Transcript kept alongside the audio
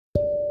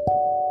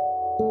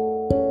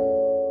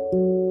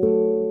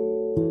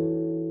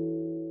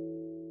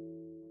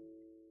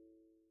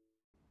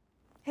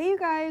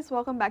guys,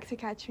 welcome back to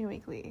Catch Me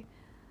Weekly.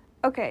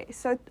 Okay,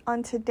 so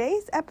on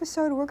today's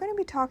episode, we're going to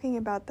be talking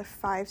about the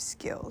 5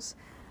 skills.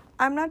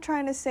 I'm not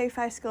trying to say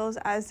 5 skills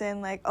as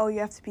in like, oh, you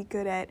have to be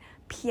good at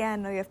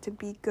piano, you have to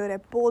be good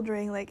at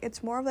bouldering. Like,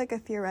 it's more of like a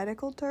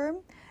theoretical term.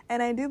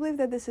 And I do believe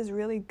that this is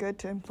really good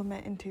to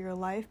implement into your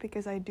life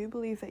because I do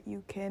believe that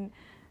you can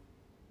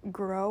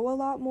grow a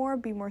lot more,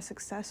 be more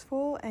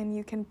successful, and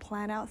you can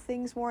plan out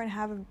things more and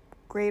have a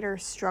greater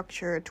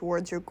structure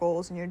towards your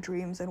goals and your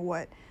dreams and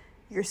what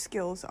your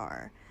skills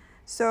are.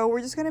 So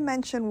we're just going to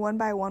mention one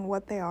by one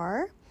what they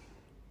are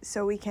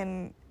so we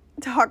can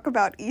talk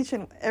about each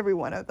and every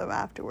one of them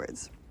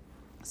afterwards.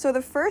 So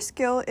the first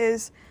skill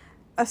is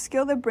a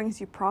skill that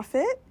brings you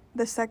profit.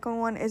 The second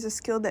one is a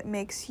skill that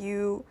makes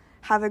you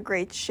have a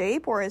great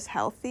shape or is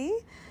healthy.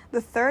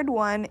 The third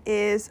one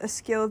is a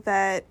skill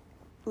that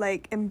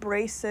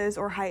embraces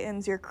or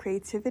heightens your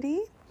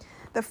creativity.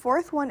 The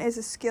fourth one is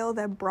a skill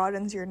that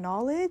broadens your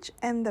knowledge.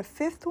 And the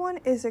fifth one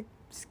is a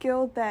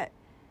skill that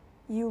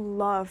you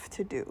love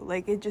to do.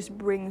 Like, it just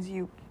brings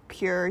you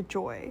pure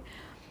joy.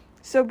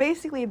 So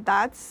basically,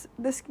 that's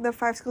the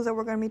 5 skills that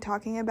we're going to be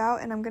talking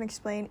about. And I'm going to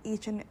explain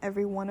each and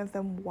every one of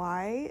them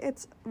why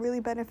it's really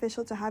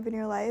beneficial to have in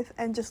your life.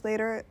 And just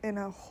later in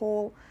a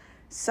whole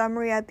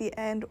summary at the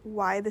end,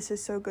 why this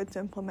is so good to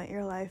implement in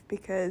your life.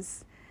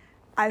 Because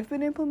I've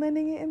been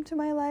implementing it into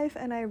my life,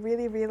 and I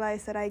really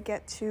realized that I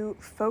get to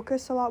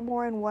focus a lot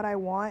more on what I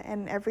want,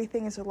 and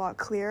everything is a lot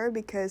clearer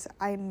because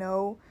I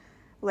know,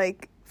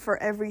 for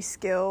every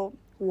skill,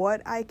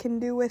 what I can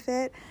do with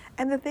it.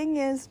 And the thing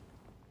is,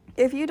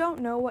 if you don't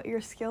know what your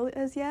skill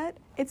is yet,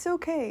 it's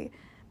okay.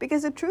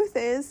 Because the truth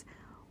is,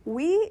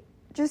 we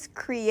just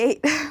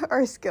create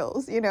our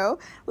skills, you know?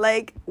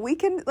 We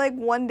can,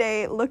 one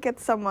day look at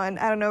someone,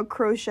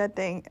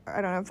 crocheting,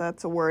 I don't know if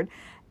that's a word,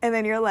 and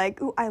then you're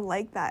like, ooh, I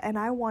like that, and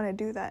I want to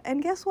do that.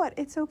 And guess what?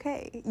 It's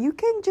okay. You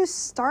can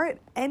just start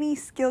any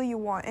skill you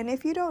want. And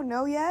if you don't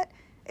know yet,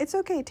 it's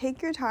okay.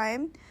 Take your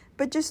time.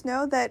 But just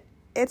know that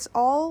it's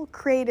all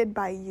created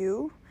by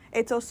you.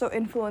 It's also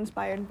influenced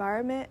by our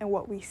environment and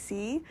what we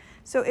see.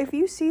 So if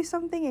you see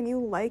something and you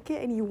like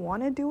it and you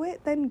want to do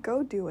it, then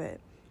go do it.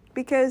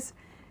 Because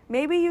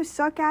maybe you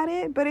suck at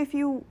it, but if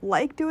you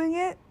like doing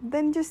it,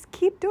 then just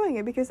keep doing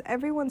it because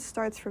everyone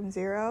starts from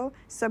zero.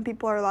 Some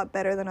people are a lot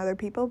better than other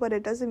people, but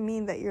it doesn't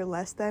mean that you're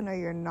less than or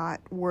you're not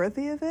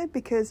worthy of it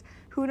because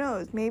who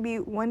knows? Maybe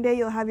one day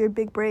you'll have your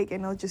big break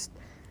and you'll just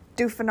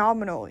do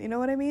phenomenal. You know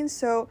what I mean?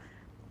 So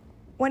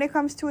when it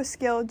comes to a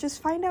skill,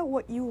 just find out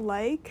what you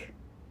like,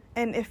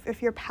 and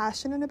if you're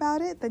passionate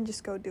about it, then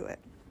just go do it.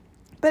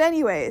 But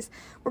anyways,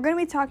 we're going to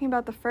be talking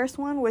about the first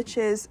one, which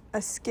is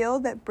a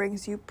skill that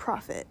brings you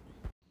profit.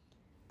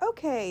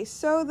 Okay,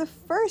 so the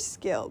first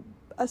skill,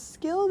 a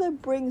skill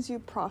that brings you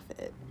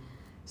profit.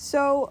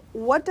 So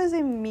what does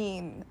it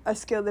mean, a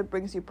skill that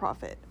brings you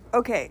profit?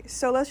 Okay,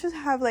 so let's just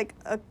have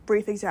a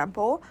brief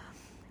example.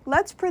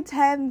 Let's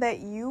pretend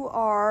that you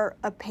are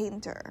a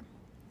painter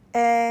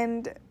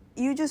and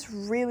you just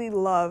really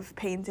love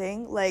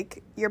painting.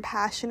 You're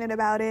passionate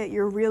about it,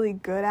 you're really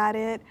good at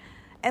it.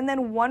 And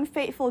then one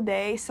fateful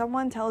day,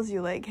 someone tells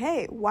you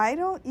hey, why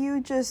don't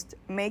you just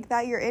make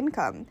that your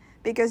income?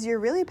 Because you're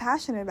really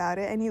passionate about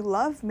it and you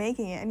love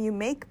making it and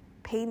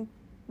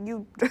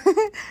you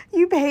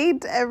you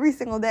paint every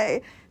single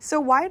day.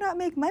 So why not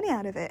make money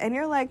out of it? And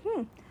you're like,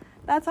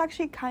 that's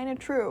actually kind of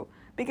true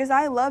because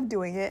I love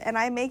doing it and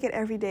I make it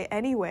every day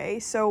anyway.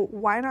 So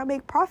why not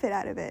make profit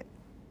out of it?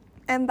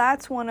 And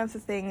that's one of the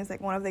things,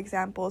 one of the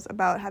examples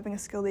about having a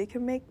skill that you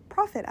can make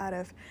profit out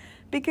of.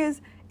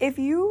 Because if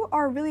you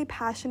are really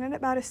passionate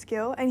about a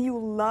skill and you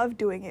love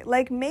doing it,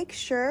 make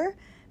sure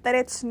that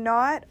it's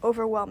not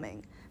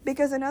overwhelming.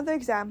 Because another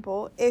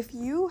example, if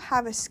you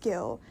have a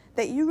skill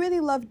that you really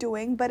love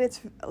doing, but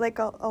it's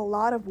a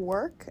lot of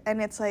work and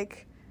it's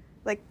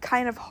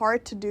kind of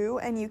hard to do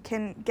and you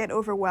can get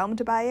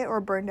overwhelmed by it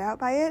or burned out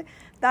by it,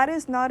 that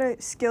is not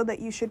a skill that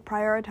you should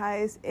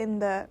prioritize in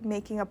the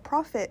making a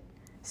profit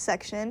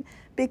section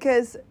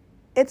because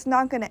it's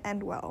not going to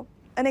end well.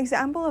 An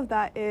example of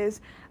that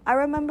is, I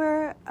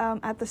remember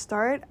at the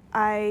start,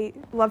 I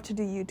loved to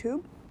do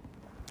YouTube.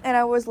 And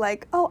I was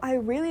like, oh, I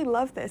really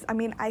love this. I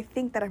mean, I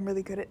think that I'm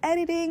really good at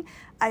editing.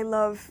 I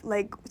love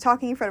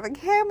talking in front of a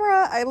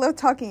camera. I love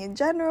talking in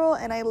general.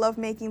 And I love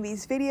making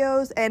these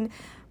videos and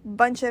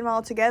bunching them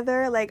all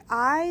together.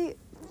 I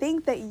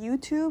think that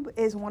YouTube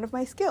is one of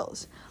my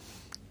skills.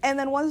 And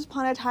then once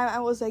upon a time, I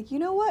was like, you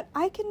know what?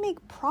 I can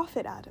make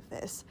profit out of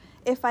this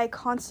if I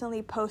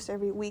constantly post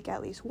every week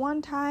at least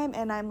one time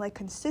and I'm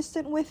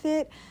consistent with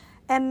it.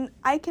 And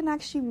I can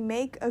actually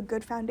make a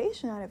good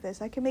foundation out of this.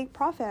 I can make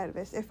profit out of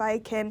this if I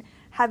can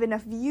have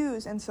enough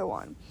views and so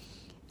on.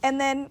 And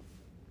then,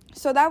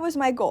 so that was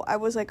my goal. I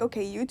was like,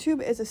 okay,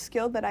 YouTube is a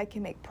skill that I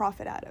can make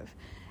profit out of.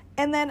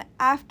 And then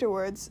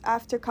afterwards,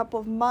 after a couple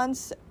of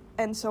months,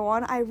 and so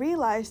on, I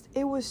realized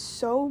it was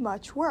so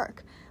much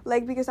work.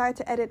 Like, because I had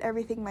to edit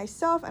everything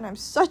myself, and I'm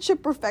such a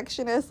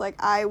perfectionist.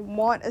 Like, I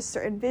want a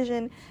certain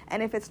vision,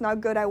 and if it's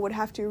not good, I would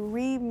have to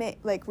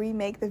remake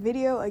the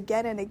video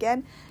again and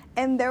again.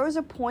 And there was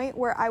a point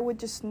where I would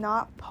just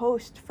not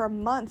post for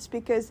months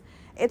because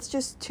it's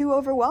just too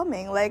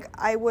overwhelming. Like,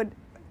 I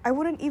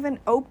wouldn't even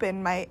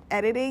open my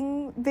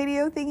editing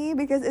video thingy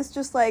because it's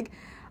just like,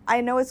 I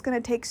know it's going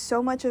to take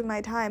so much of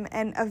my time.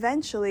 And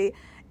eventually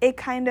it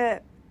kind of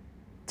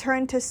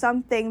turned to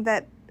something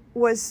that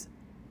was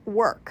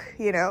work,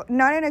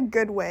 not in a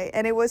good way.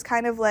 And it was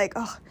kind of like,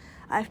 oh,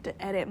 I have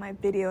to edit my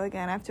video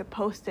again. I have to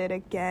post it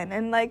again.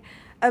 And like,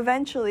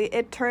 eventually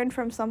it turned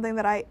from something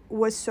that I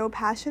was so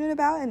passionate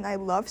about and I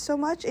love so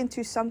much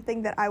into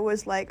something that I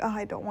was like, oh,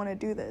 I don't want to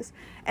do this.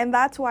 And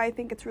that's why I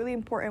think it's really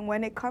important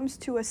when it comes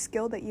to a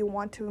skill that you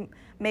want to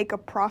make a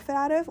profit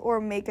out of or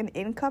make an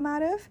income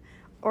out of,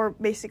 or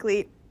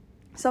basically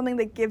something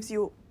that gives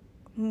you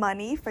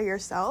money for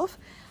yourself.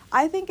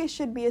 I think it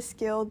should be a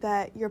skill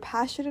that you're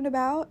passionate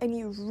about and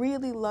you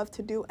really love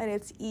to do and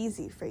it's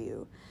easy for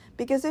you.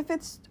 Because if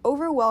it's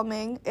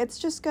overwhelming, it's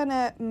just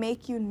gonna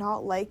make you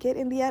not like it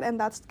in the end, and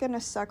that's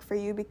gonna suck for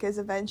you because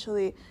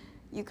eventually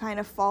you kind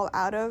of fall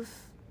out of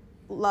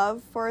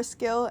love for a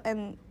skill,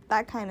 and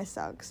that kind of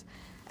sucks.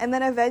 And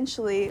then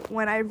eventually,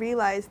 when I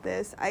realized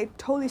this, I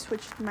totally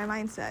switched my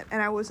mindset,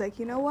 and I was like,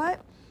 you know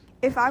what?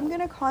 If I'm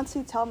gonna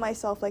constantly tell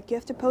myself, like, you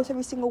have to post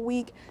every single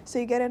week so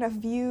you get enough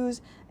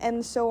views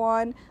and so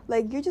on,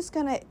 like, you're just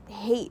gonna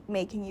hate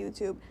making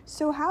YouTube.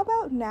 So how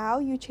about now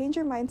you change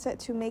your mindset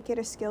to make it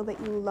a skill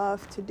that you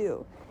love to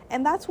do?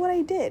 And that's what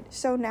I did.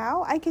 So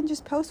now I can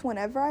just post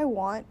whenever I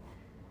want,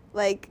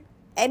 like,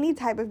 any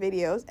type of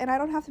videos, and I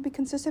don't have to be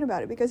consistent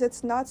about it because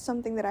it's not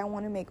something that I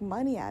want to make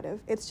money out of.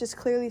 It's just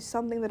clearly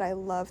something that I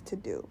love to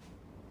do.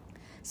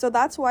 So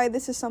that's why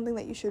this is something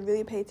that you should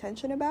really pay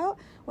attention about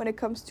when it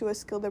comes to a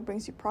skill that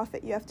brings you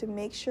profit. You have to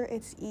make sure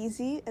it's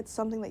easy, it's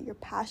something that you're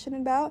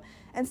passionate about,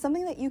 and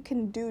something that you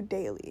can do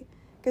daily.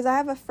 Because I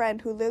have a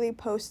friend who literally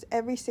posts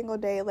every single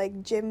day, like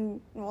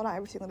not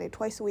every single day,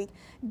 twice a week,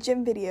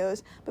 gym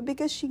videos. But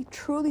because she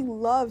truly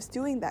loves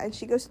doing that, and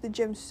she goes to the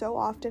gym so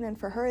often, and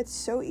for her it's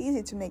so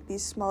easy to make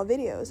these small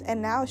videos.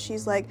 And now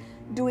she's like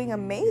doing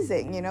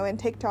amazing, in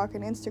TikTok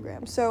and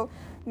Instagram. So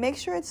make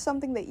sure it's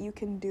something that you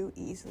can do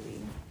easily.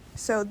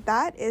 So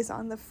that is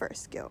on the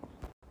first skill.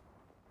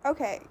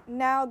 Okay,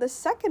 now the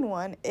second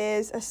one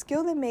is a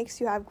skill that makes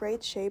you have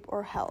great shape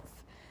or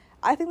health.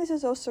 I think this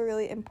is also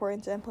really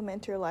important to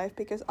implement to your life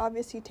because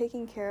obviously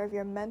taking care of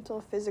your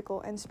mental,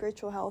 physical, and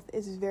spiritual health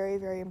is very,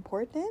 very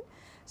important.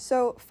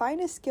 So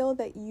find a skill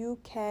that you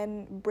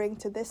can bring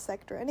to this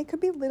sector, and it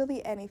could be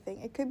literally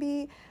anything. It could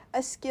be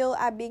a skill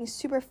at being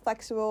super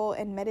flexible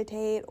and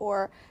meditate,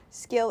 or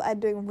skill at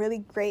doing really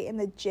great in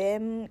the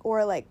gym,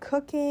 or like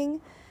cooking.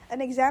 An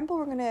example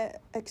we're going to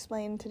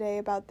explain today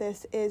about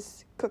this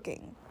is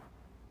cooking.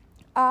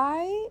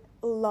 I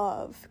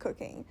love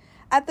cooking.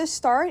 At the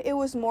start, it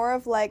was more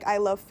of like, I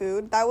love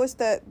food. That was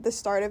the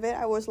start of it.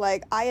 I was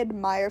like, I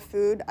admire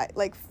food.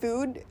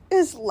 Food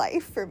is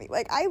life for me.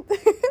 Like, I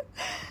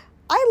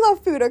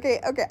love food. Okay.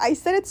 I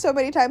said it so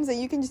many times that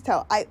you can just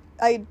tell.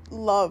 I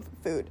love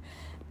food.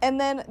 And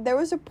then there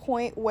was a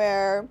point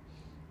where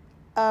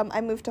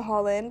I moved to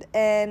Holland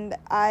and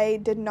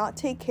I did not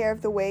take care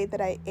of the way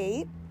that I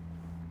ate.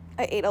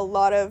 I ate a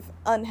lot of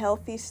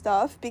unhealthy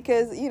stuff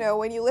because,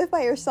 when you live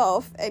by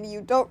yourself and you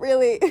don't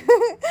really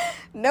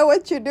know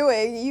what you're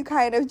doing, you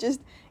kind of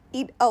just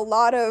eat a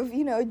lot of,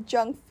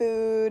 junk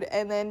food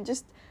and then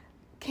just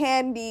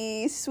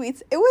candy,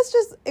 sweets. It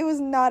was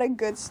not a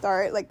good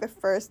start, like the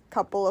first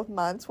couple of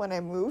months when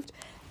I moved.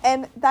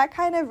 And that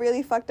kind of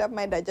really fucked up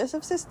my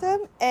digestive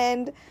system.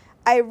 And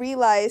I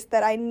realized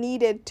that I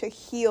needed to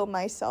heal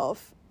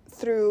myself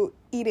through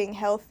eating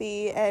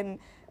healthy and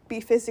be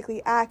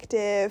physically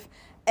active.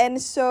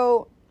 And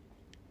so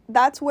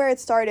that's where it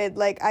started.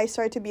 Like, I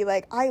started to be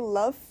like, I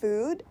love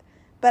food,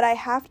 but I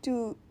have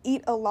to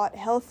eat a lot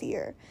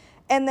healthier.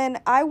 And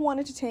then I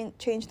wanted to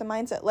change the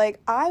mindset. Like,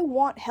 I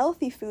want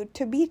healthy food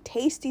to be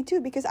tasty too,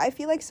 because I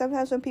feel like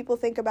sometimes when people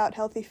think about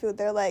healthy food,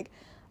 they're like,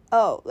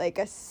 oh, like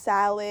a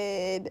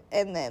salad,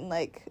 and then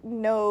like,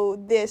 no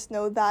this,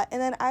 no that.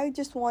 And then I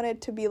just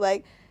wanted to be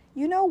like,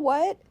 you know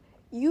what?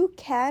 You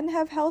can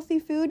have healthy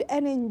food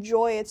and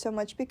enjoy it so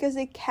much because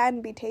it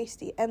can be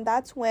tasty. And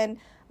that's when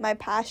my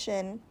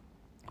passion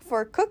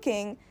for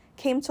cooking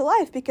came to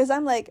life, because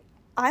I'm like,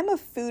 I'm a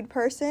food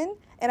person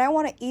and I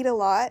want to eat a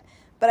lot,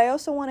 but I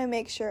also want to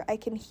make sure I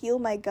can heal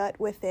my gut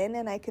within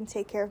and I can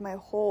take care of my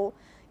whole,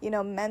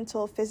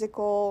 mental,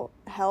 physical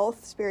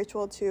health,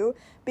 spiritual too,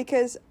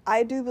 because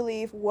I do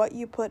believe what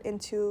you put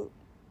into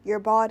your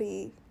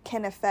body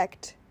can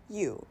affect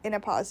you in a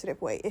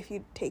positive way if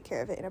you take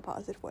care of it in a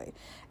positive way.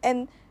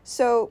 And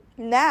so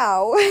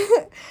now,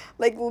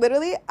 like,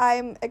 literally,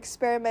 I'm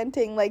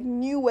experimenting, like,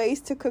 new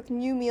ways to cook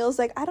new meals.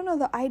 Like, I don't know,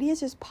 the ideas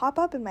just pop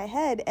up in my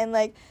head. And,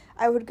 like,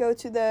 I would go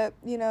to the,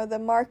 the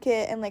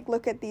market and, like,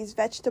 look at these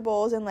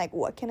vegetables and, like,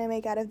 what can I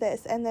make out of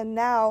this? And then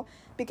now,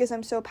 because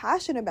I'm so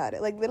passionate about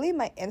it, like, literally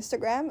my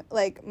Instagram,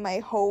 like, my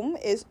home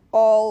is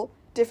all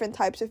different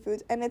types of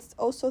foods. And it's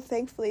also,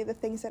 thankfully, the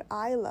things that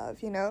I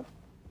love,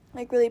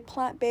 like, really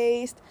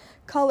plant-based,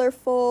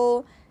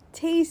 colorful,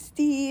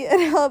 tasty,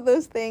 and all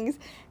those things.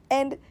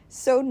 And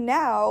so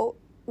now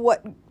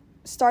what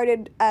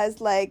started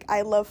as, like,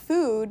 I love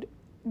food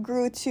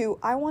grew to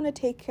I want to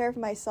take care of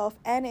myself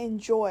and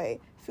enjoy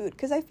food,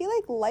 because I feel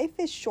like life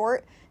is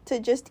short to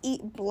just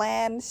eat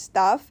bland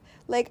stuff.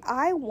 Like,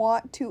 I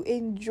want to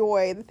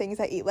enjoy the things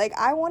I eat. Like,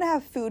 I want to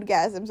have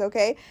foodgasms,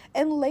 okay?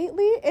 And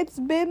lately it's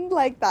been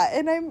like that,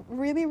 and I'm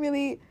really,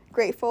 really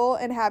grateful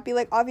and happy.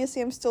 Like,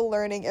 obviously I'm still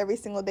learning every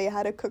single day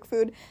how to cook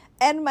food,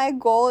 and my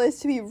goal is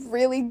to be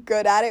really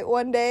good at it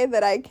one day,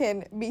 that I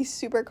can be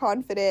super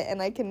confident and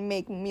I can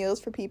make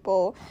meals for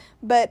people.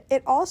 But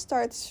it all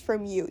starts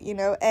from you,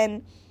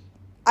 and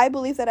I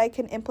believe that I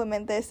can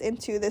implement this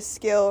into the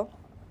skill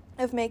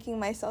of making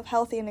myself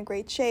healthy and in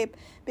great shape,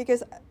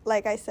 because,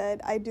 like I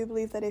said, I do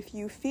believe that if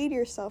you feed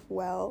yourself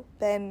well,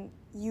 then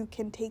you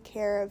can take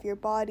care of your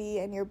body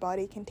and your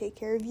body can take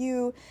care of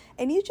you,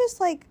 and you just,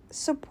 like,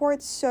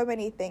 support so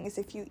many things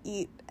if you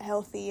eat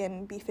healthy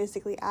and be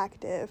physically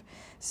active.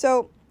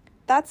 So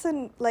that's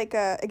a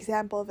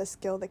example of a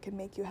skill that can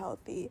make you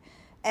healthy.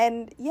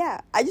 And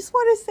yeah, I just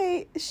want to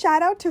say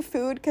shout out to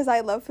food, because I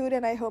love food,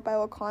 and I hope I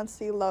will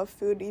constantly love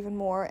food even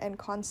more and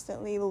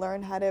constantly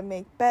learn how to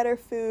make better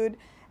food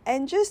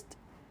and just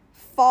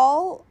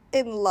fall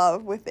in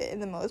love with it in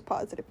the most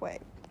positive way.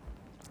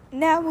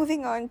 Now,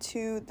 moving on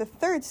to the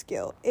third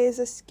skill, is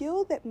a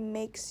skill that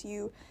makes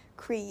you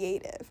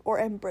creative or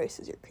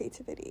embraces your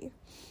creativity.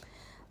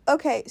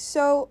 Okay,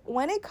 so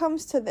when it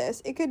comes to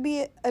this, it could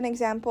be an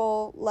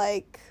example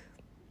like,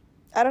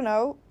 I don't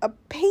know, a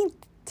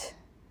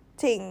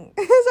painting,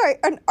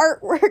 an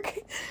artwork.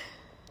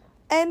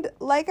 And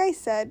like I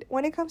said,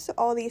 when it comes to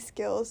all these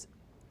skills,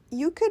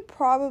 you could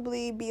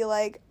probably be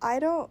like,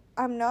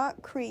 I'm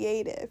not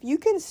creative. You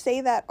can say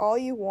that all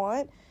you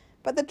want,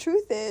 but the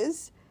truth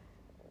is,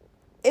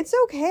 it's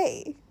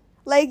okay.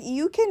 Like,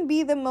 you can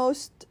be the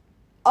most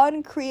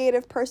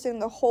uncreative person in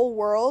the whole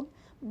world,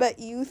 but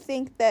you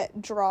think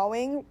that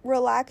drawing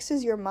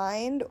relaxes your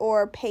mind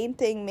or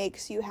painting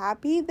makes you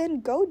happy, then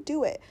go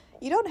do it.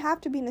 You don't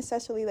have to be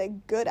necessarily,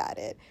 like, good at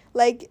it.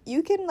 Like,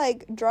 you can,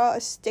 like, draw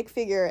a stick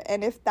figure,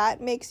 and if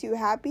that makes you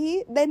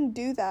happy, then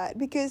do that,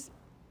 because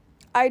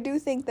I do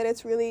think that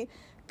it's really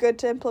good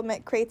to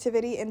implement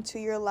creativity into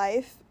your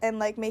life and,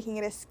 like, making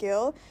it a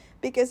skill,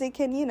 because it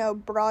can,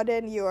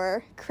 broaden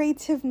your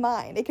creative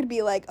mind. It could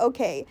be like,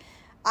 okay,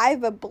 I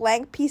have a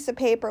blank piece of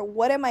paper.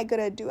 What am I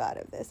going to do out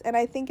of this? And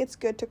I think it's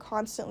good to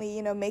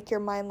constantly, make your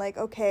mind like,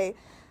 okay,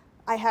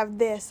 I have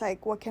this.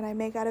 Like, what can I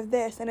make out of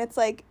this? And it's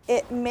like,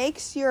 it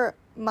makes your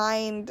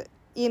mind,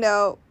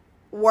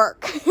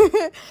 work.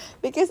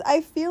 Because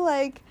I feel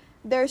like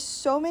there's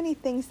so many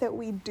things that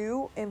we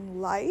do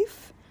in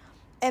life,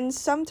 and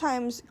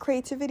sometimes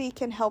creativity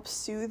can help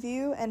soothe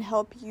you and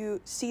help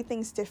you see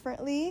things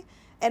differently,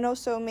 and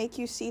also make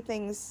you see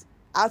things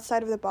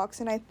outside of the box.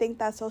 And I think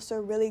that's also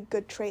a really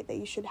good trait that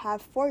you should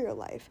have for your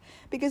life.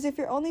 Because if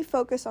you're only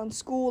focused on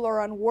school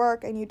or on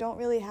work and you don't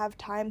really have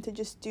time to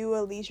just do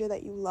a leisure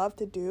that you love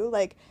to do,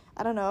 like,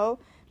 I don't know,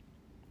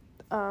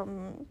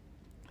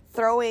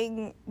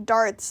 throwing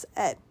darts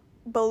at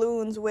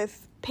balloons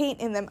with paint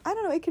in them. I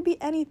don't know, it could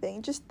be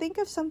anything. Just think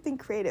of something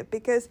creative,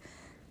 because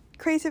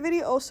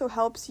creativity also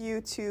helps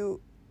you to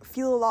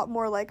feel a lot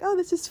more like, oh,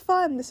 this is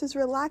fun, this is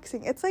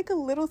relaxing. It's like a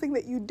little thing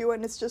that you do,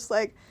 and it's just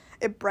like,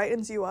 it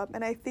brightens you up.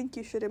 And I think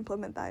you should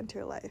implement that into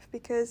your life,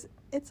 because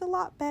it's a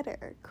lot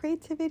better.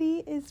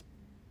 Creativity is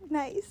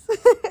nice.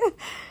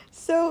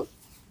 So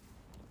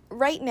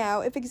right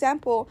now, if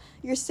example,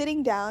 you're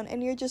sitting down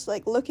and you're just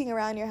like looking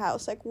around your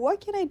house, like,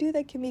 what can I do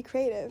that can be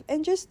creative?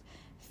 And just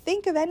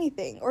think of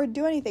anything or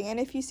do anything. And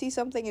if you see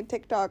something in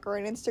TikTok or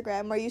on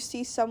Instagram, or you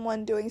see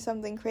someone doing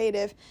something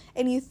creative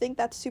and you think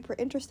that's super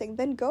interesting,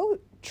 then go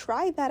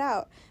try that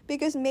out,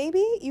 because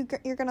maybe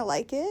you're gonna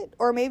like it,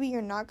 or maybe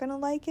you're not gonna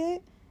like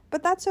it,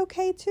 but that's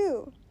okay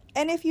too.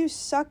 And if you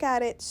suck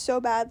at it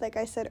so bad, like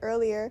I said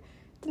earlier,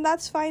 then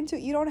that's fine too.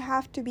 You don't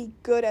have to be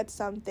good at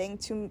something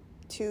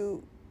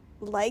to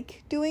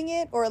like doing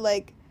it, or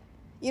like,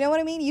 you know what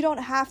I mean? You don't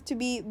have to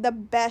be the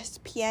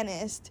best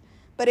pianist,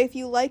 but if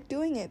you like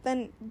doing it,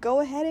 then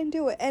go ahead and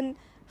do it. And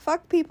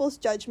fuck people's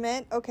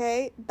judgment,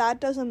 okay? That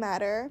doesn't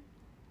matter.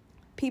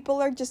 People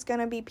are just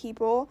gonna be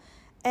people,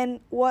 and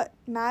what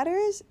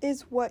matters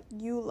is what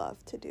you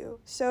love to do.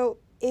 So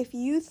if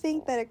you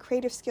think that a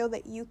creative skill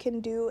that you can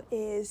do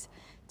is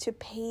to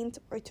paint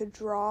or to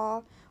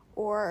draw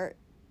or,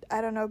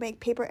 I don't know, make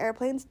paper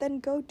airplanes, then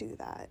go do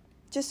that.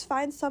 Just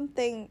find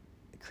something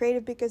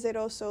creative, because it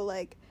also,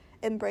 like,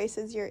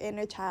 embraces your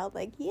inner child,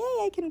 like, yay,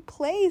 I can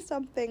play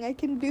something, I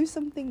can do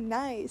something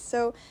nice.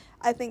 So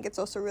I think it's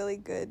also really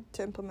good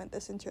to implement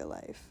this into your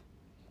life.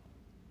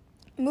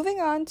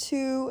 Moving on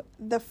to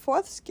the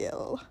fourth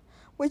skill,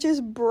 which is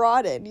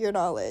broaden your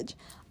knowledge.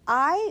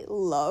 I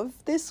love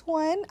this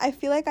one. I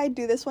feel like I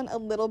do this one a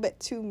little bit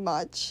too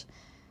much,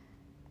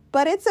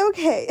 but it's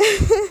okay.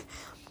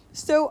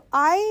 So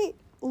I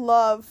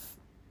love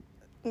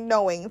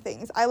knowing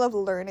things. I love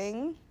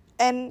learning.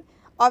 And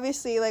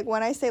obviously, like,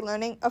 when I say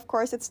learning, of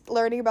course, it's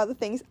learning about the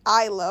things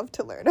I love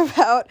to learn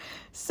about.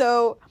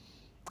 So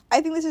I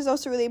think this is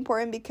also really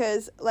important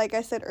because, like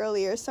I said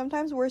earlier,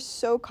 sometimes we're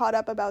so caught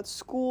up about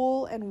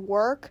school and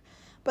work.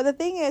 But the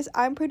thing is,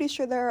 I'm pretty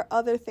sure there are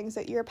other things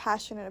that you're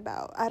passionate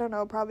about. I don't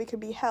know, probably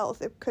could be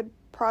health. It could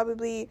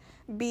probably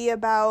be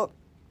about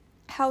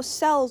how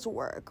cells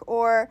work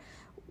or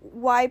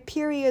why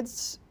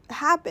periods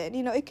happen.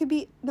 You know, it could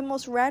be the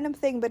most random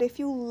thing, but if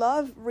you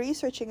love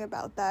researching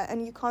about that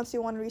and you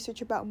constantly want to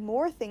research about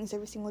more things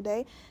every single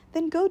day,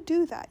 then go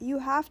do that. You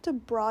have to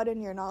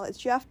broaden your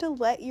knowledge. You have to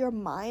let your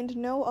mind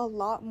know a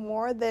lot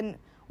more than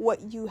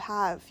what you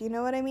have. You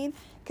know what I mean?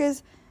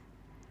 Because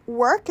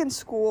work and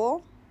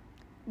school,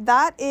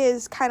 that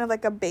is kind of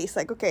like a base.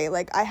 Like, okay,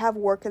 like, I have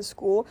work and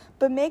school,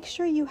 but make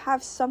sure you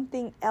have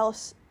something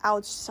else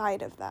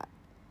outside of that.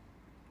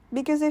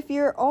 Because if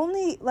you're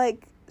only,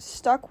 like,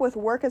 stuck with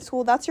work and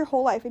school, that's your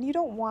whole life, and you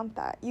don't want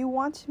that. You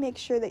want to make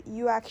sure that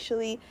you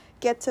actually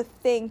get to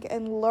think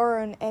and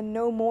learn and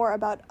know more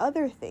about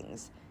other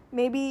things.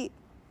 Maybe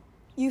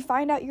you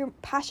find out you're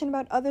passionate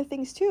about other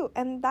things too,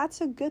 and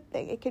that's a good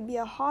thing. It could be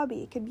a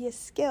hobby, it could be a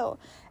skill,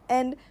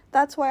 and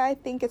that's why I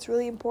think it's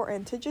really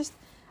important to just,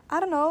 I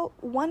don't know,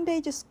 one day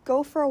just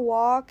go for a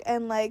walk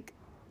and, like,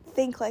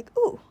 think, like,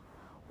 ooh,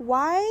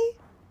 why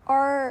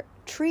are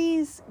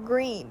trees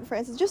green, for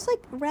instance, just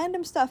like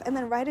random stuff, and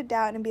then write it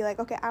down and be like,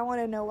 okay, I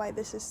want to know why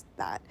this is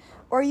that.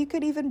 Or you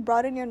could even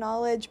broaden your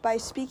knowledge by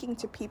speaking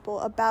to people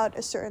about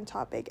a certain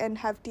topic and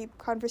have deep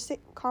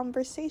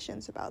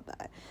conversations about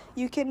that.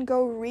 You can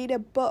go read a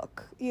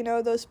book, you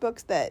know, those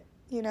books that,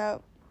 you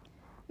know,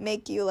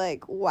 make you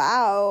like,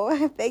 wow,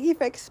 thank you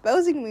for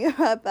exposing me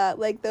about that.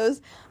 Like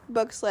those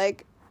books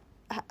like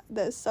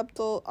The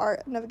Subtle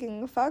Art of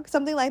Giving a Fuck,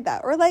 something like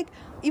that. Or like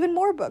even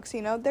more books,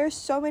 you know. There's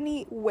so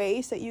many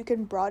ways that you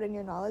can broaden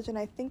your knowledge, and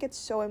I think it's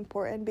so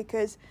important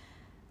because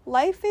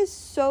life is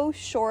so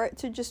short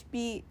to just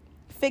be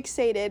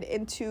fixated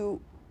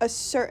into a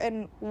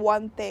certain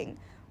one thing.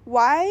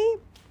 Why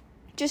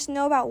just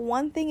know about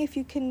one thing if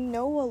you can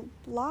know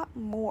a lot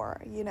more,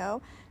 you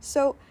know?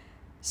 So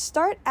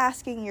start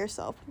asking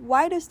yourself,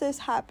 why does this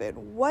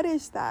happen? What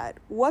is that?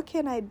 What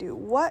can I do?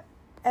 What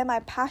am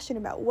I passionate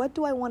about? What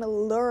do I want to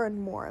learn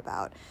more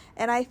about?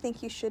 And I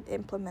think you should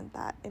implement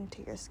that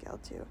into your skill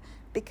too.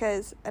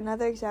 Because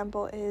another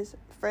example is,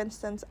 for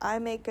instance, I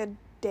make a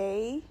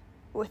day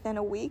within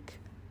a week.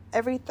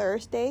 Every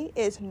Thursday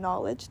is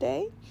Knowledge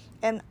Day.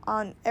 And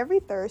on every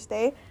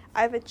Thursday,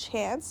 I have a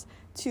chance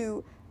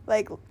to,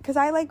 like, because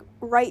I, like,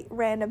 write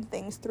random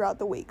things throughout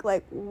the week.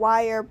 Like,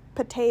 why are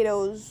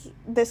potatoes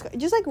this?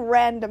 Just, like,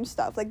 random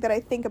stuff, like, that I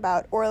think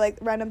about. Or, like,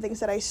 random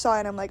things that I saw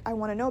and I'm like, I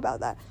want to know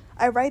about that.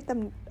 I write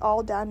them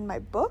all down in my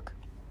book,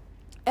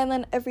 and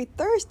then every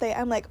Thursday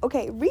I'm like,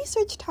 okay,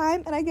 research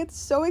time, and I get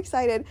so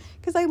excited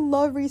because I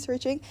love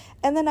researching,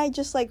 and then I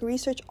just like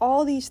research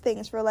all these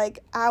things for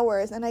like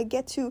hours, and I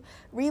get to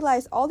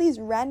realize all these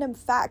random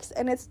facts,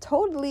 and it's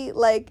totally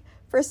like,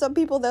 for some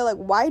people they're like,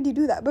 why do you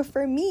do that? But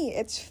for me,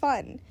 it's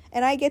fun,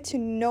 and I get to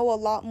know a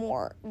lot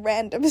more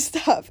random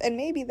stuff, and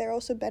maybe they're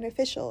also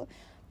beneficial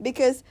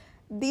because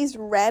these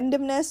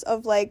randomness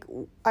of like,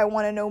 I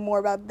want to know more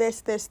about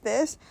this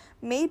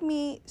made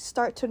me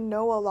start to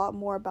know a lot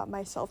more about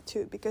myself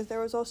too, because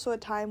there was also a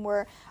time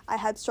where I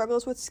had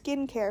struggles with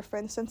skincare, for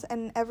instance,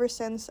 and ever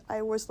since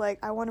I was like,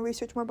 I want to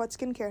research more about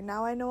skincare.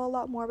 Now I know a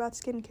lot more about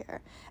skincare.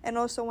 And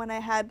also when I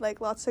had like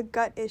lots of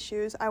gut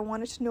issues, I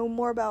wanted to know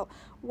more about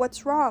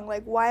what's wrong,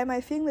 like why am I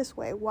feeling this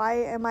way, why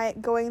am I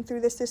going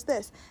through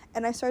this,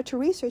 and I started to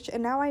research,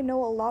 and now I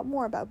know a lot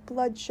more about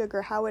blood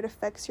sugar, how it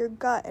affects your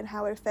gut, and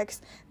how it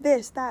affects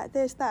this, that,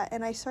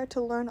 and I start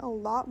to learn a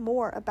lot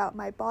more about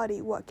my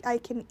body, what I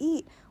can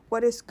eat,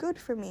 what is good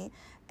for me,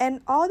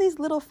 and all these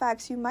little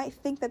facts. You might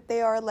think that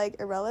they are like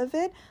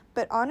irrelevant,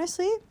 but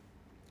honestly,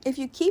 if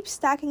you keep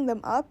stacking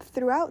them up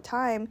throughout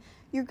time,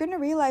 you're going to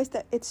realize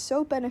that it's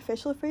so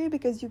beneficial for you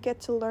because you get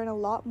to learn a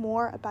lot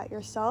more about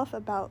yourself,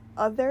 about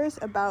others,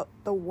 about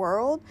the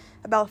world,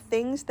 about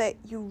things that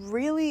you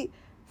really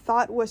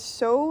thought was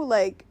so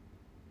like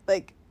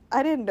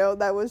I didn't know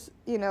that was,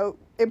 you know,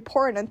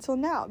 important until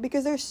now,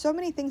 because there's so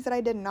many things that I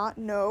did not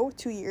know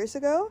 2 years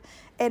ago,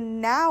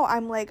 and now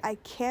I'm like, I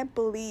can't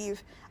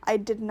believe I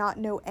did not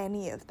know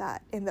any of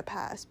that in the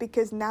past,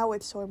 because now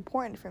it's so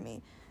important for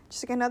me.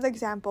 Just like another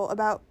example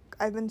about,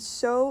 I've been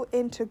so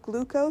into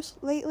glucose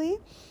lately.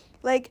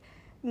 Like,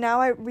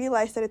 now I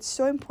realize that it's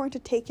so important to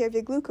take care of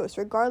your glucose,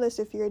 regardless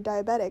if you're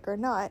diabetic or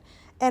not.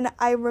 And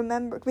I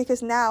remember,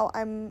 because now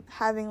I'm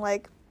having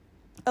like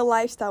a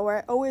lifestyle where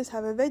I always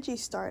have a veggie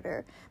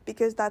starter,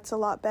 because that's a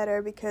lot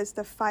better, because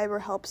the fiber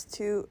helps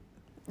to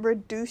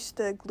reduce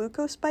the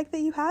glucose spike that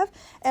you have.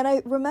 And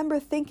I remember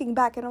thinking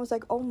back and I was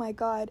like, oh my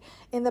god,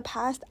 in the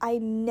past I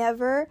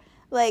never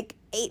like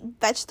ate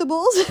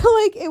vegetables.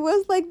 Like, it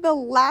was like the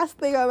last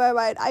thing on my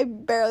mind. I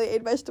barely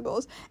ate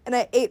vegetables, and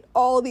I ate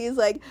all these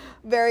like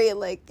very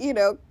like, you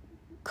know,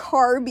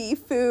 carby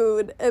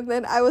food, and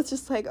then I was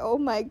just like, oh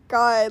my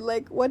god,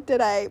 like, what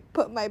did I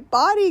put my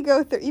body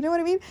go through, you know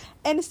what I mean?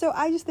 And so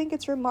I just think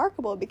it's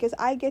remarkable, because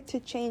I get to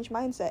change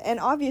mindset, and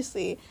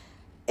obviously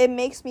it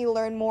makes me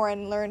learn more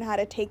and learn how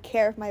to take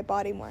care of my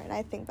body more, and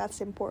I think that's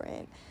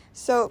important.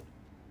 So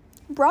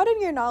broaden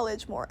your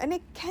knowledge more, and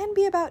it can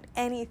be about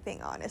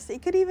anything, honestly.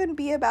 It could even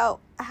be about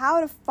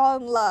how to fall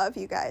in love,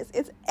 you guys.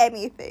 It's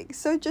anything.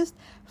 So just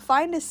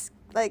find a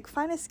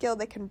skill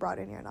that can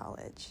broaden your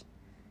knowledge.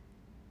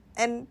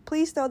 And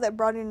please know that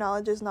broadening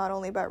knowledge is not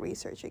only about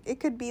researching.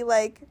 It could be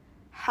like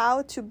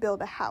how to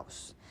build a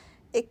house.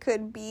 It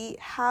could be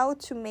how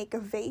to make a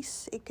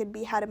vase. It could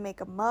be how to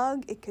make a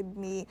mug. It could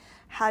be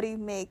how do you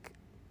make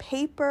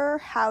paper.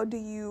 How do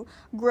you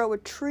grow a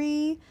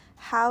tree?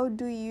 How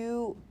do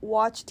you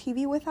watch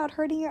TV without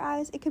hurting your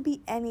eyes? It could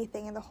be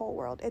anything in the whole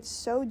world. It's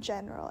so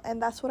general.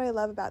 And that's what I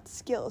love about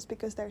skills,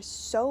 because there's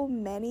so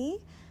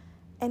many,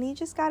 and you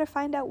just got to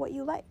find out what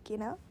you like, you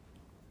know?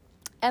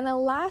 And the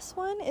last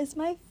one is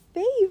my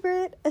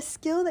favorite, a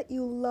skill that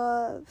you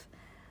love.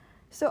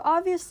 So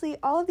obviously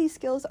all of these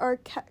skills are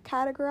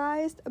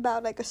categorized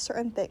about like a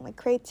certain thing, like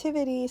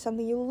creativity,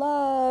 something you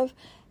love,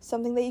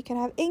 something that you can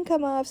have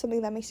income of,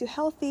 something that makes you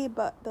healthy.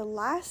 But the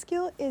last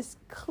skill is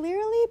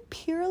clearly,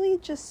 purely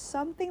just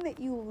something that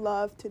you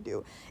love to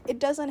do. It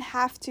doesn't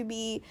have to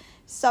be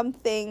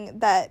something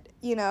that,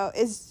 you know,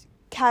 is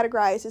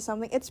categorized as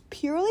something. It's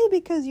purely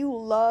because you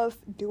love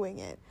doing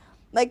it.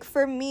 Like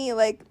for me,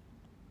 like,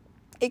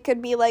 it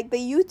could be like the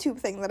YouTube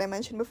thing that I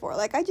mentioned before.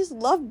 Like, I just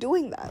love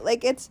doing that.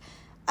 Like,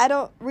 I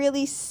don't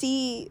really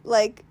see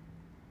like,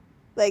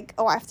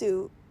 oh, I have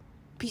to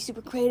be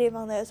super creative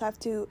on this. I have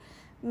to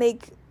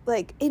make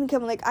like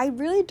income. Like, I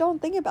really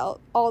don't think about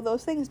all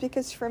those things,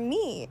 because for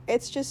me,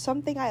 it's just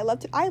something I love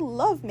to. I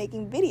love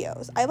making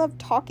videos. I love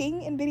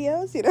talking in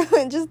videos, you know,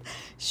 and just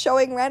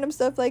showing random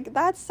stuff. Like,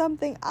 that's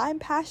something I'm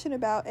passionate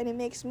about, and it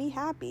makes me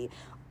happy.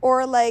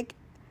 Or like,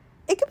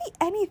 it could be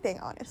anything,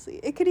 honestly.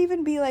 It could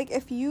even be like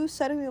if you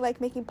suddenly like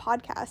making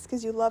podcasts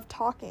because you love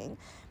talking,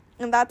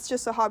 and that's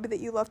just a hobby that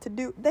you love to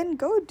do, then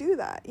go do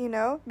that, you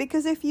know?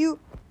 Because if you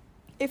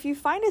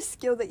find a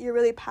skill that you're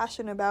really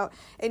passionate about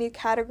and you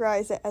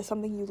categorize it as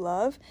something you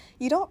love,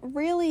 you don't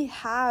really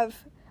have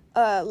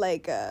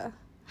like a,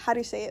 how do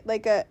you say it,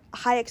 like a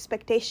high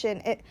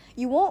expectation.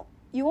 You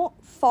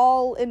won't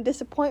fall in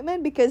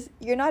disappointment because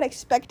you're not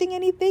expecting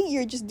anything.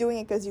 You're just doing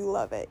it because you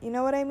love it. You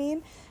know what I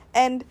mean?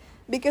 And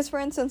because, for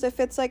instance, if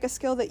it's like a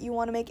skill that you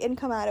want to make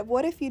income out of,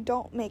 what if you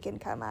don't make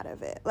income out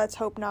of it? Let's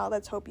hope not.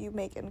 Let's hope you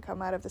make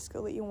income out of the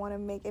skill that you want to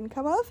make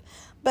income of.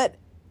 But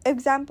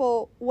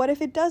example, what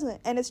if it doesn't?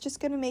 And it's just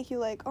going to make you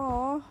like,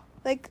 oh,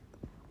 like,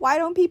 why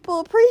don't people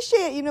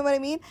appreciate it? You know what I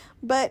mean?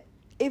 But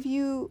if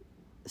you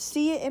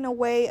see it in a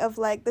way of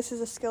like, this is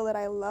a skill that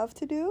I love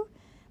to do,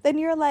 then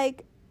you're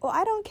like, well,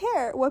 I don't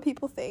care what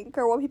people think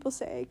or what people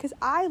say, because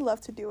I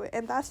love to do it.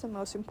 And that's the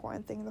most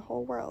important thing in the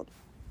whole world.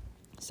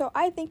 So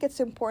I think it's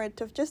important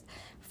to just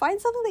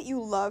find something that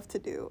you love to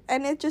do.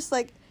 And it just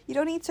like, you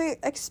don't need to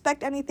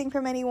expect anything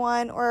from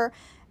anyone or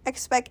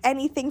expect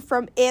anything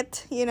from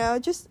it, you know,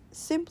 just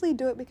simply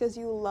do it because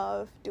you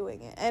love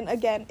doing it. And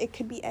again, it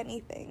could be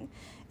anything.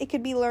 It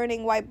could be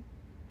learning why,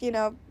 you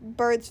know,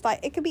 birds fly.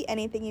 It could be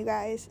anything, you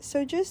guys.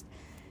 So just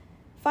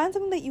find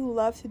something that you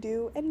love to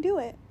do and do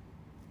it.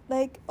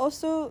 Like,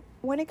 also,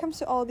 when it comes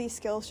to all these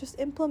skills, just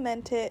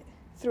implement it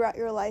throughout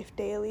your life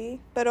daily,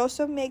 but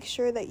also make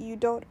sure that you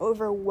don't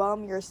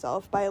overwhelm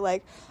yourself by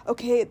like,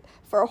 okay,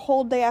 for a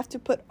whole day I have to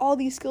put all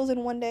these skills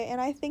in one day,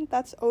 and I think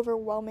that's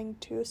overwhelming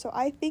too. So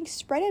I think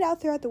spread it out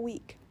throughout the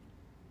week.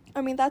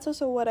 I mean, that's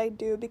also what I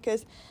do,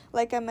 because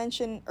like I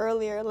mentioned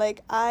earlier,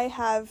 like I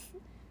have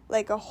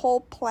like a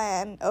whole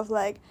plan of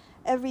like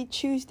every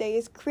Tuesday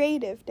is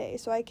creative day,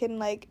 so I can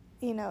like,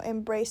 you know,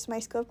 embrace my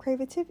skill of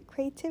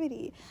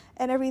creativity,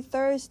 and every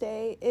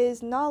Thursday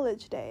is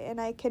knowledge day,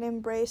 and I can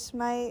embrace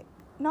my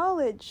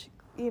knowledge,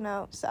 you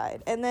know,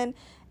 side. And then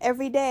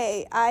every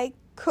day I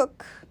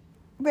cook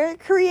very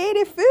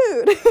creative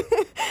food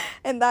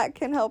and that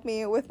can help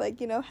me with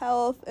like, you know,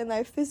 health and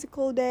like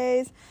physical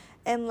days.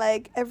 And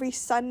like every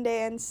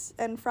Sunday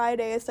and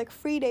Friday is like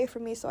free day for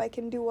me, so I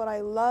can do what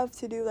I love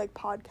to do, like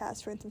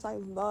podcasts, for instance. I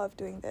love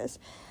doing this.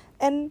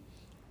 And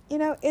you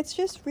know, it's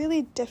just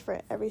really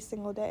different every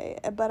single day,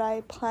 but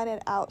I plan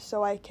it out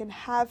so I can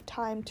have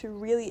time to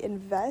really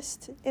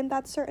invest in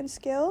that certain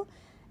skill.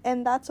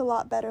 And that's a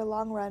lot better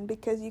long run,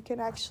 because you can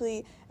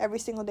actually every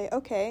single day,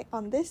 okay,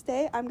 on this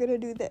day, I'm going to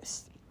do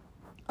this.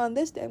 On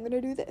this day, I'm going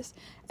to do this.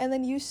 And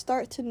then you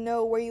start to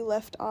know where you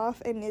left off,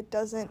 and it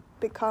doesn't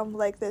become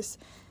like this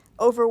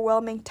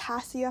overwhelming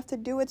task you have to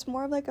do. It's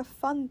more of like a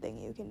fun thing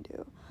you can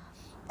do.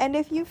 And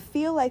if you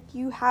feel like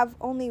you have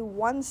only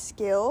one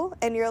skill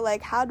and you're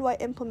like, how do I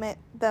implement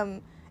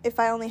them if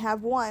I only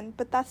have one?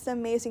 But that's the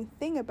amazing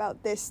thing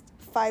about this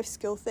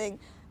 5-skill thing.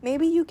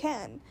 Maybe you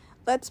can.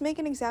 Let's make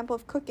an example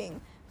of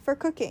cooking. For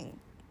cooking,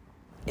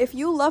 if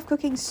you love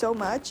cooking so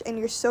much and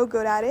you're so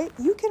good at it,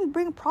 you can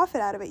bring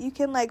profit out of it. You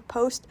can like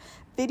post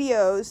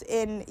videos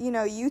in,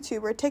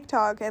 YouTube or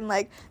TikTok and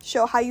like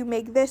show how you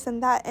make this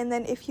and that. And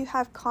then if you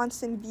have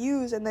constant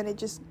views and then it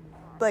just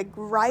like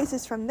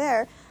rises from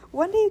there,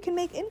 one day you can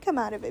make income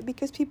out of it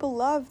because people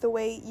love the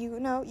way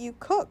you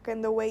cook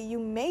and the way you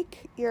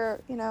make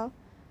your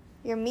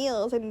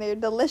meals and their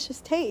delicious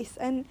taste.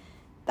 And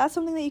that's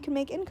something that you can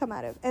make income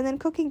out of. And then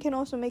cooking can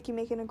also make you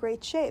in a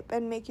great shape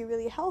and make you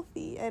really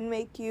healthy and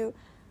make you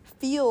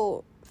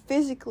feel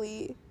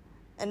physically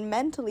and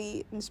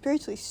mentally and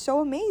spiritually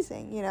so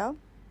amazing,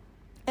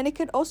 And it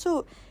could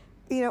also,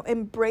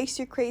 embrace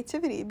your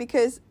creativity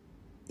because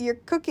you're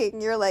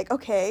cooking. You're like,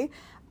 okay,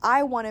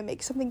 I want to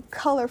make something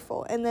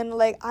colorful, and then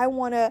like I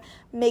want to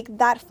make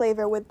that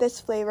flavor with this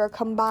flavor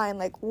combined.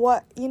 Like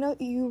what,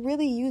 you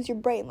really use your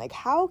brain. Like,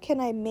 how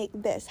can I make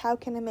this? How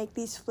can I make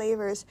these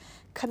flavors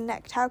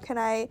connect? How can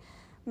I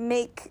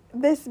make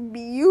this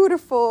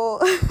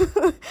beautiful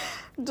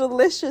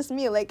delicious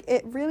meal? Like,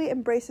 it really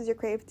embraces your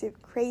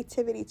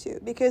creativity too,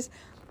 because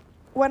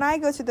when I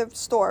go to the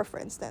store,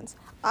 for instance,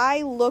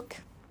 I look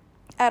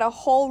at a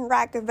whole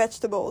rack of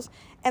vegetables,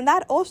 and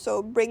that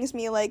also brings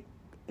me like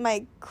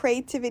my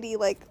creativity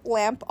like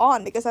lamp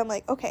on, because I'm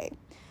like, okay,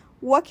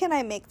 what can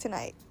I make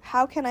tonight?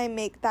 How can I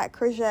make that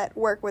courgette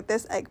work with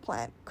this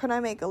eggplant? Can I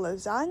make a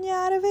lasagna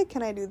out of it?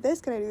 Can I do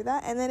this? Can I do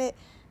that? And then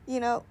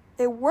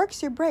it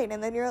works your brain,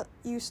 and then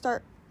you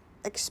start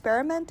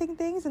experimenting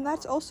things, and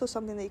that's also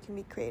something that you can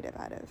be creative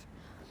out of.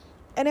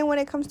 And then when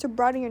it comes to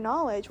broadening your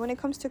knowledge, when it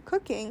comes to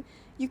cooking,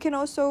 you can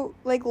also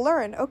like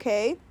learn,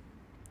 okay,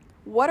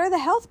 what are the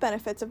health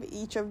benefits of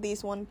each of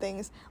these one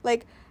things?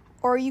 Like,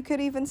 or you could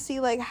even see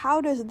like,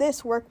 how does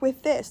this work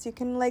with this? You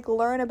can like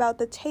learn about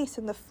the taste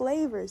and the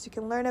flavors. You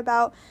can learn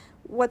about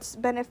what's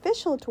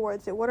beneficial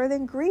towards it. What are the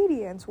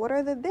ingredients? What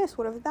are the this?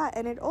 What are that?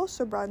 And it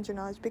also broadens your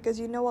knowledge because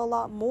you know a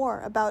lot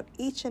more about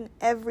each and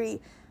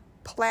every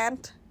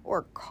plant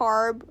or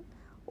carb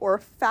or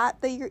fat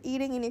that you're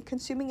eating and you're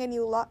consuming, and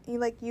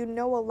you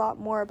know a lot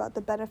more about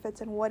the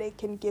benefits and what it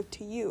can give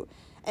to you.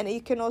 And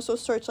you can also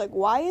search like,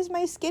 why is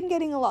my skin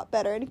getting a lot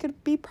better? And it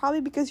could be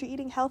probably because you're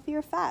eating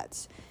healthier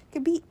fats. It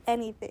could be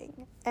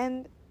anything.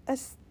 And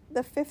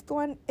the 5th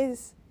one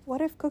is, what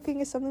if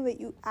cooking is something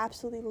that you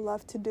absolutely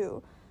love to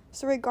do?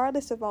 So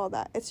regardless of all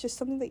that, it's just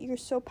something that you're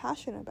so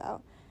passionate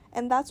about.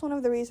 And that's one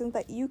of the reasons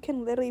that you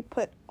can literally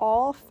put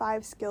all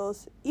 5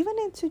 skills even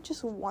into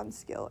just one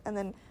skill and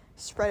then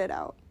spread it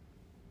out.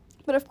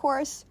 But of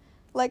course,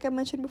 like I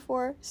mentioned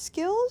before,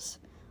 skills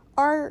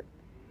are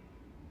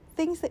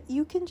things that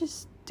you can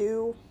just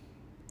do.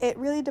 It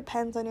really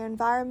depends on your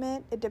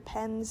environment. It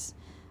depends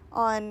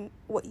on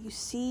what you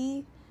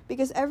see,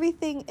 because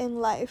everything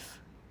in life,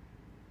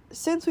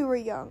 since we were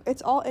young,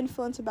 it's all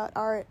influence about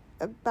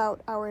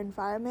our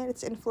environment.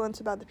 It's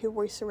influence about the people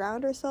we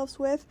surround ourselves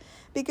with.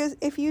 Because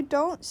if you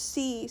don't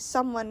see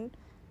someone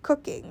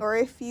cooking, or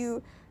if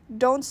you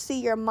don't see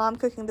your mom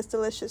cooking this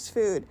delicious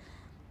food,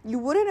 you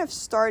wouldn't have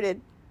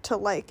started to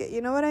like it.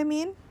 You know what I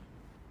mean?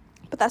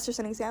 But that's just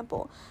an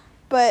example.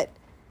 But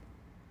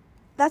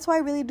that's why I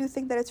really do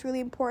think that it's really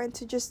important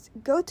to just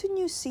go to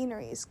new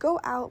sceneries,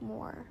 go out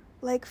more,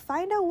 like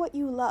find out what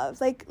you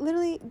love, like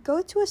literally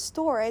go to a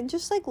store and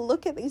just like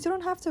look at things. You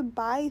don't have to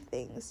buy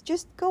things,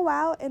 just go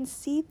out and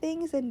see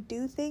things and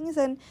do things,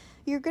 and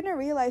you're gonna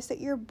realize that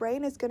your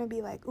brain is gonna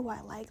be like, oh,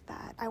 I like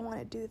that, I want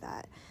to do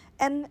that.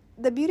 And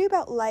the beauty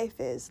about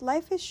life is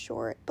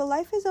short, but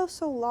life is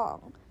also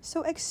long,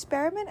 so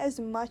experiment as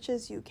much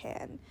as you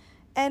can.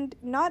 And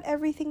not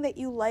everything that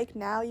you like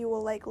now you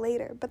will like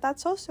later, but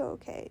that's also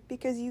okay,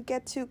 because you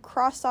get to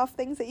cross off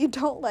things that you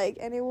don't like,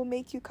 and it will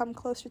make you come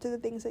closer to the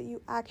things that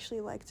you actually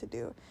like to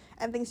do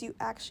and things you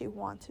actually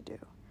want to do.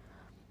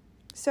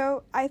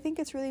 So I think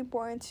it's really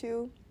important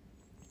to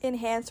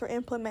enhance or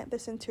implement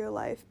this into your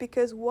life,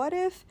 because what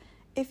if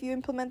you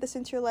implement this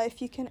into your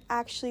life, you can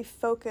actually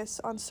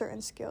focus on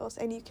certain skills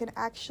and you can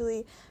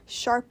actually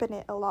sharpen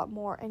it a lot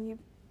more and you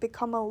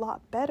become a lot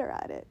better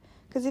at it.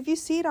 Because if you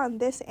see it on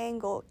this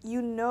angle,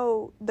 you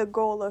know the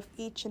goal of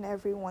each and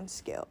every one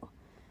skill.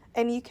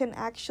 And you can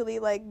actually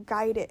like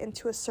guide it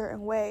into a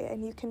certain way,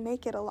 and you can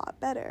make it a lot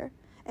better.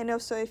 And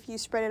also if you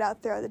spread it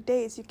out throughout the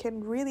days, you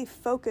can really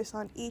focus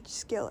on each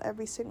skill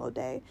every single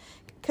day.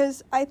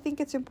 Because I think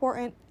it's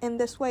important in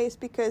this way is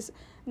because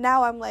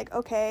now I'm like,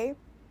 okay,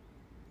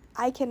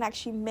 I can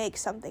actually make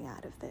something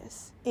out of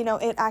this.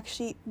 It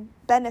actually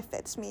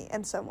benefits me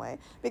in some way.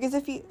 Because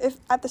if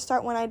at the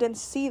start when I didn't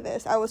see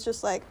this, I was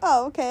just like,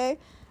 oh, okay,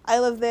 I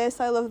love this,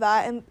 I love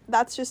that, and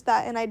that's just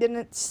that, and I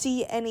didn't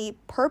see any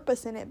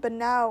purpose in it. But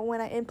now when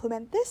I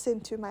implement this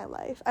into my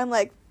life, I'm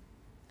like,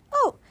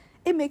 oh,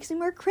 it makes me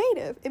more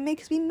creative. It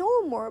makes me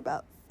know more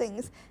about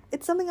things.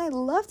 It's something I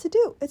love to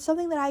do. It's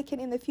something that I can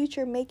in the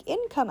future make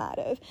income out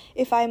of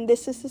if I'm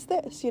this.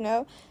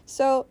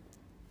 So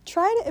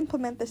try to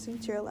implement this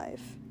into your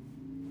life,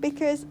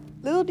 because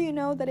little do you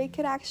know that it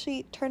could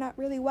actually turn out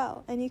really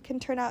well, and you can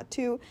turn out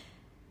to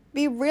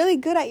be really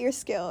good at your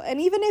skill.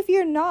 And even if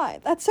you're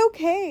not, that's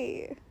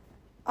okay.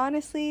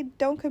 Honestly,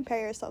 don't compare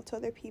yourself to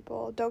other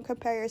people. Don't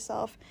compare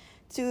yourself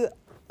to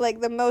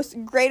like the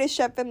most greatest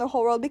chef in the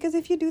whole world, because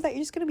if you do that,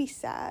 you're just going to be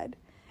sad.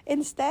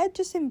 Instead,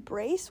 just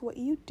embrace what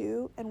you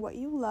do and what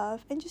you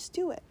love and just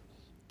do it.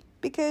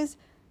 Because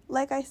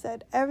like I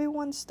said,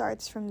 everyone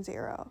starts from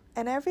zero,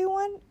 and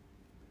everyone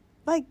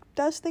like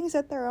does things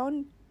at their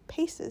own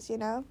paces, you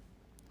know?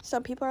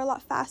 Some people are a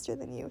lot faster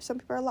than you. Some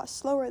people are a lot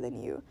slower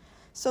than you.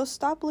 So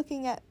stop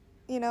looking at,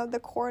 you know, the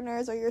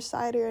corners or your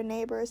side or your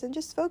neighbors, and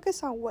just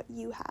focus on what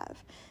you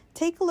have.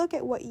 Take a look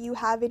at what you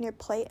have in your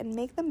plate and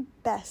make them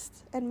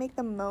best and make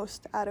the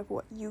most out of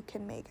what you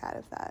can make out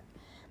of that.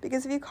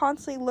 Because if you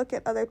constantly look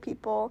at other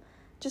people,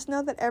 just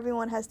know that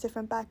everyone has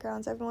different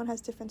backgrounds, everyone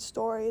has different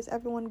stories,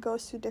 everyone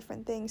goes through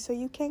different things. So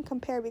you can't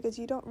compare, because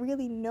you don't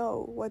really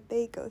know what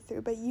they go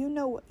through, but you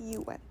know what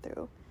you went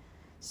through.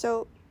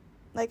 So,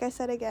 like I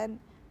said again,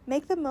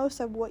 make the most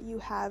of what you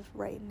have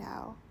right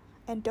now.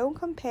 And don't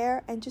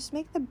compare, and just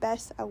make the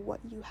best of what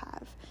you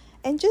have.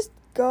 And just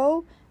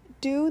go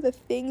do the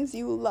things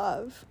you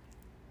love.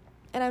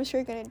 And I'm sure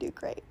you're going to do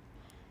great.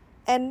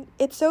 And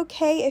it's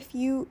okay if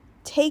you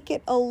take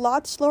it a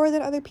lot slower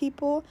than other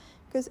people,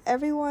 because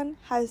everyone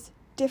has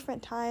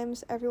different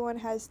times, everyone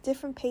has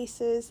different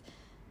paces.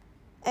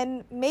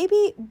 And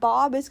maybe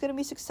Bob is going to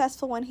be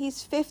successful when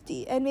he's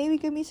 50, and maybe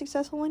going to be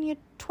successful when you're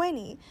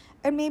 20,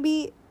 and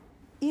maybe,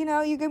 you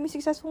know, you're going to be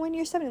successful when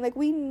you're 70. Like,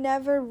 we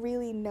never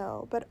really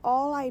know. But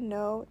all I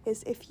know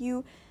is if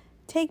you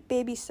take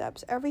baby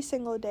steps every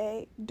single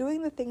day,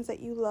 doing the things that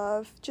you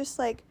love, just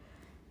like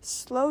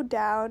slow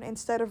down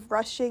instead of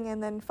rushing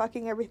and then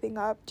fucking everything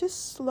up.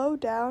 Just slow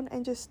down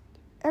and just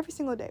every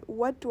single day,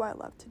 what do I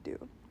love to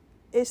do?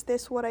 Is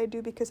this what I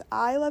do because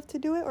I love to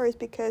do it, or is it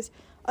because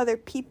other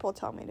people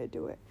tell me to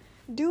do it?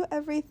 Do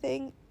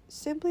everything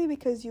simply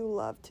because you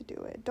love to do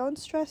it. Don't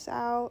stress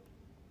out.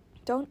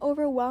 Don't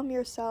overwhelm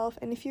yourself.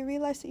 And if you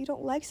realize that you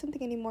don't like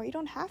something anymore, you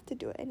don't have to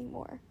do it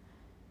anymore.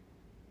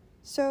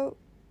 So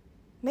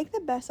make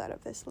the best out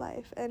of this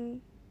life, and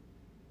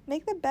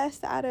make the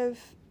best out of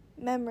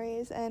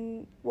memories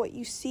and what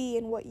you see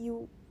and what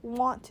you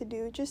want to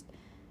do. Just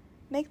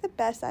make the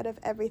best out of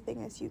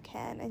everything as you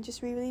can, and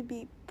just really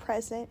be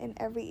present in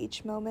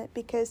each moment.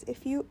 Because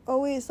if you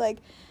always like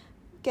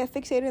get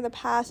fixated in the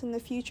past and the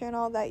future and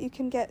all that, you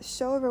can get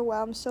so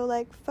overwhelmed. So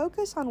like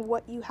focus on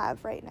what you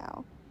have right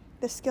now,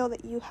 the skill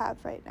that you have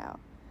right now.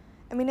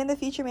 I mean, in the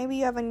future, maybe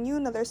you have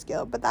another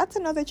skill, but that's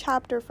another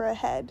chapter for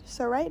ahead.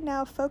 So right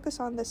now, focus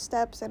on the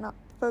steps and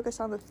focus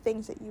on the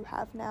things that you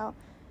have now,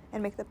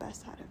 and make the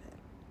best out of it.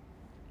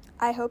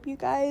 I hope you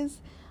guys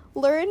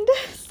learned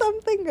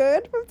something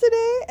good from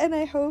today, and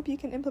I hope you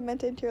can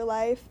implement it into your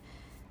life.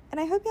 And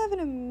I hope you have an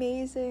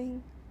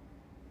amazing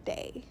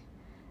day.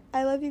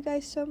 I love you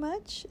guys so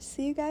much.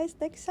 See you guys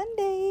next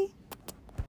Sunday.